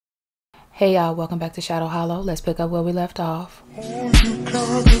Hey y'all, welcome back to Shadow Hollow. Let's pick up where we left off.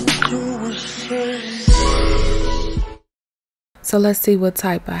 So let's see what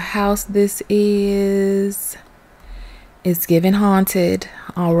type of house this is. It's giving haunted,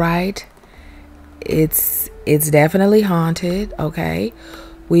 all right. It's definitely haunted, okay.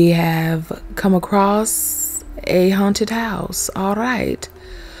 We have come across a haunted house, all right.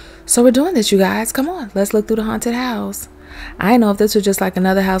 So we're doing this, you guys. Come on, let's look through the haunted house. I didn't know if this was just like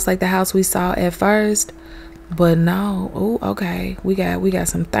another house like the house we saw at first, but no. Oh, okay. We got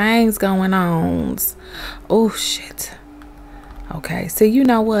some things going on. Oh shit. Okay, so you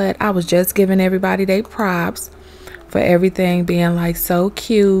know what? I was just giving everybody their props for everything being like so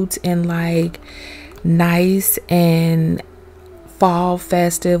cute and like nice and fall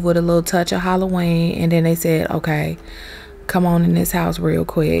festive with a little touch of Halloween, and then they said, okay, come on in this house real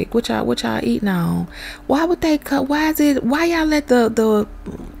quick. What y'all eating on? Why would they cut? Why y'all let the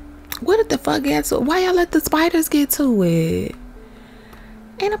what did the fuck get to? Why y'all let the spiders get to it?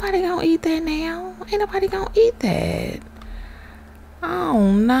 Ain't nobody gonna eat that now. Ain't nobody gonna eat that.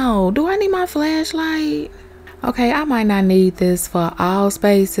 Oh no. Do I need my flashlight? Okay, I might not need this for all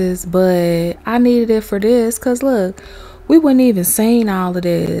spaces, but I needed it for this because look, we wouldn't even seen all of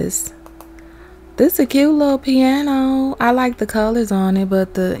this. This is a cute little piano. I like the colors on it,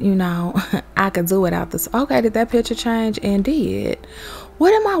 but I could do without this. Okay, did that picture change? And did.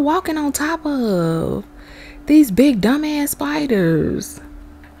 What am I walking on top of? These big dumbass spiders.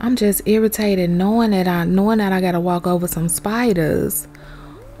 I'm just irritated knowing that I gotta walk over some spiders.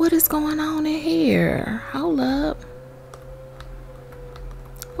 What is going on in here? Hold up.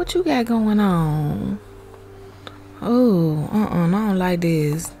 What you got going on? Oh, I don't like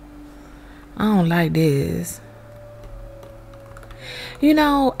this. I don't like this. You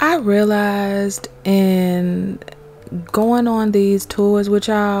know, I realized in going on these tours with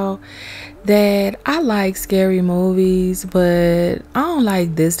y'all that I like scary movies, but I don't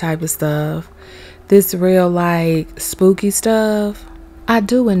like this type of stuff. This real like spooky stuff. I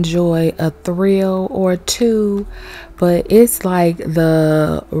do enjoy a thrill or two, but it's like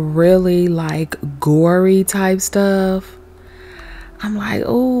the really like gory type stuff. I'm like,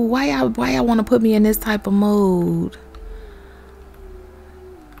 oh, why y'all want to put me in this type of mood?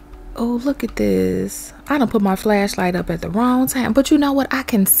 Oh, look at this. I done put my flashlight up at the wrong time. But you know what? I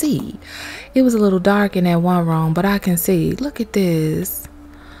can see. It was a little dark in that one room, but I can see. Look at this.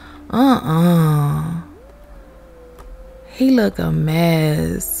 He look a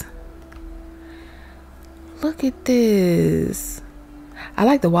mess. Look at this. I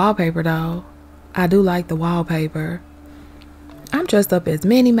like the wallpaper, though. I do like the wallpaper. I'm dressed up as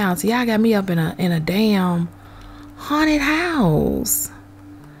Minnie Mouse. Y'all got me up in a damn haunted house.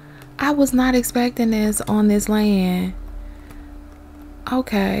 I was not expecting this on this land.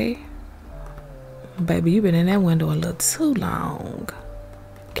 Okay. Baby, you been in that window a little too long.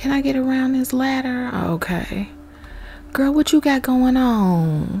 Can I get around this ladder? Okay. Girl, what you got going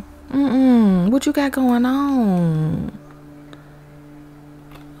on? What you got going on?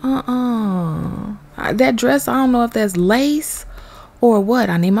 That dress, I don't know if that's lace or what.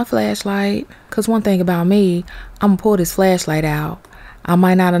 I need my flashlight. Because one thing about me, I'm going to pull this flashlight out. I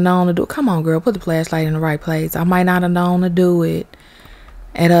might not have known to do it. Come on, girl. Put the flashlight in the right place. I might not have known to do it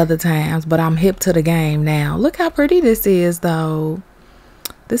at other times. But I'm hip to the game now. Look how pretty this is, though.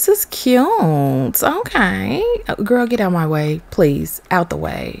 This is cute. Okay. Girl, get out of my way. Please. Out the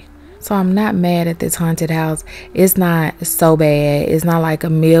way. So I'm not mad at this haunted house. It's not so bad. It's not like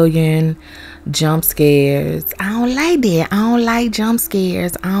a million jump scares. I don't like that. I don't like jump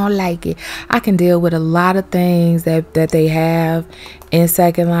scares. I don't like it. I can deal with a lot of things that they have in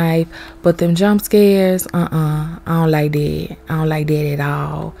Second Life, but them jump scares, I don't like that. I don't like that at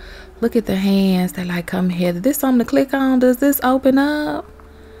all. Look at the hands. They like come here. Is this something to click on? Does this open up?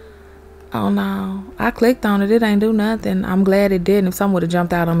 Oh no, I clicked on it. It ain't do nothing. I'm glad it didn't. If someone would have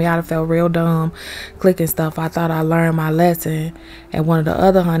jumped out on me, I'd have felt real dumb clicking stuff. I thought I learned my lesson at one of the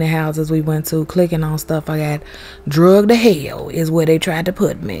other haunted houses we went to, clicking on stuff. I got drugged to hell is where they tried to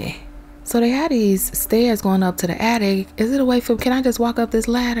put me. So they had these stairs going up to the attic. Is it a way for, can I just walk up this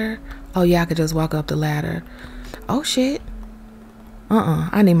ladder? Oh yeah, I could just walk up the ladder. Oh shit.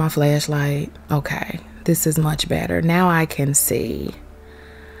 I need my flashlight. Okay, this is much better. Now I can see.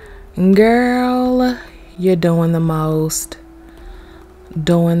 Girl, you're doing the most.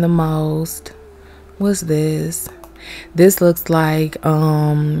 Doing the most. What's this? This looks like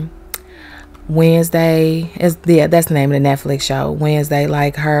Wednesday. Yeah, that's the name of the Netflix show. Wednesday,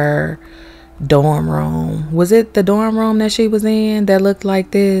 like her dorm room. Was it the dorm room that she was in that looked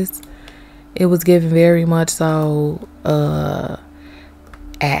like this? It was given very much so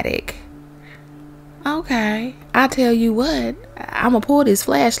attic. Okay, I tell you what, I'm gonna pull this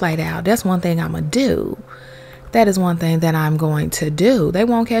flashlight out. That's one thing I'm gonna do. That is one thing that I'm going to do. They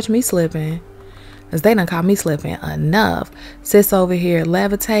won't catch me slipping, because they done caught me slipping enough. Sis over here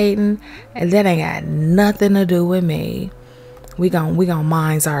levitating, and that ain't got nothing to do with me. We gon'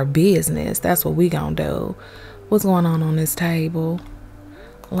 mind our business. That's what we gonna do. What's going on this table?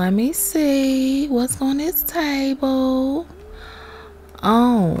 Let me see. What's on this table?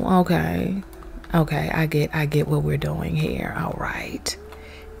 Oh, okay. Okay, I get what we're doing here. All right.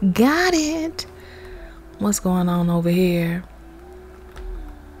 Got it. What's going on over here?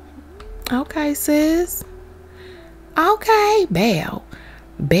 Okay, sis. Okay, Belle.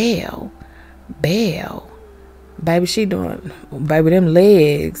 Belle. Belle. Baby, she doing, baby, them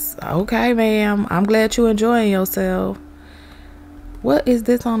legs. Okay, ma'am. I'm glad you enjoying yourself. What is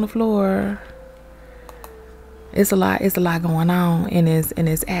this on the floor? It's a lot going on in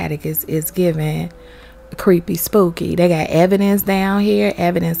this attic. It's giving creepy, spooky. They got evidence down here.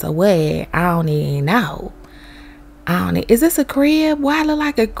 Evidence of what? I don't even know. Is this a crib? Why it look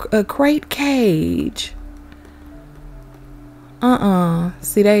like a crate cage?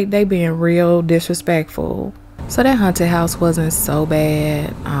 See, they being real disrespectful. So that haunted house wasn't so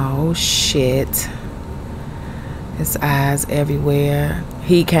bad. Oh shit. His eyes everywhere.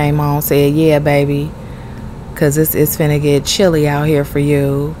 He came on, said, yeah, baby, because it's finna get chilly out here for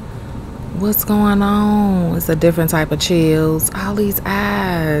you. What's going on? It's a different type of chills. All these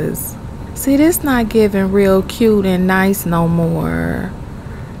eyes. See, this not giving real cute and nice no more.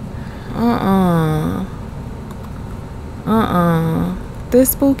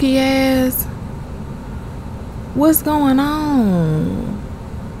 This spooky ass. What's going on?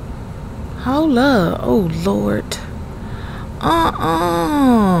 Hold up. Oh, Lord.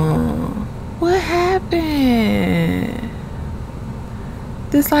 What happened?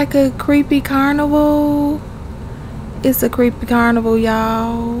 This like a creepy carnival? It's a creepy carnival,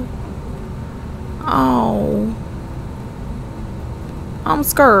 y'all. Oh. I'm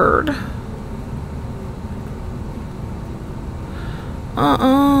scared.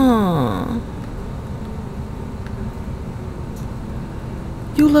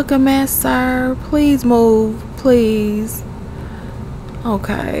 You look a mess, sir. Please move, please.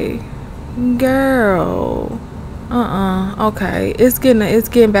 Okay. Girl. Okay. It's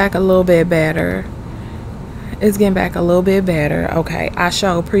getting back a little bit better. It's getting back a little bit better. Okay. I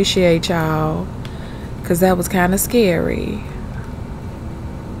sure appreciate y'all, because that was kind of scary.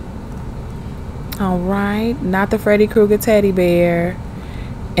 All right. Not the Freddy Krueger teddy bear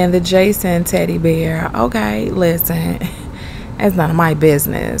and the Jason teddy bear. Okay. Listen. That's none of my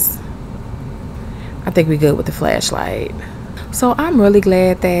business. I think we're good with the flashlight. So I'm really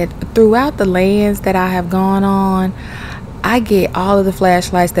glad that throughout the lands that I have gone on, I get all of the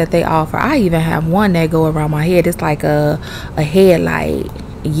flashlights that they offer. I even have one that go around my head. It's like a headlight.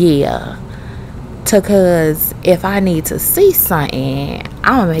 Yeah. Because if I need to see something,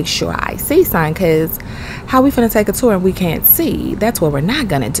 I'm going to make sure I see something. Because how we finna take a tour and we can't see? That's what we're not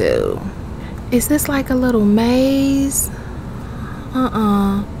going to do. Is this like a little maze?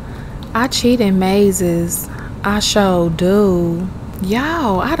 I cheat in mazes. I sure do.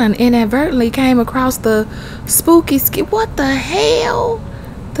 Y'all, I done inadvertently came across the spooky, what the hell?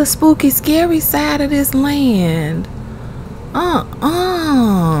 The spooky, scary side of this land.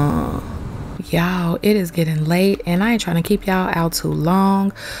 Y'all, it is getting late and I ain't trying to keep y'all out too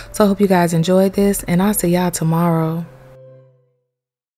long. So I hope you guys enjoyed this and I'll see y'all tomorrow.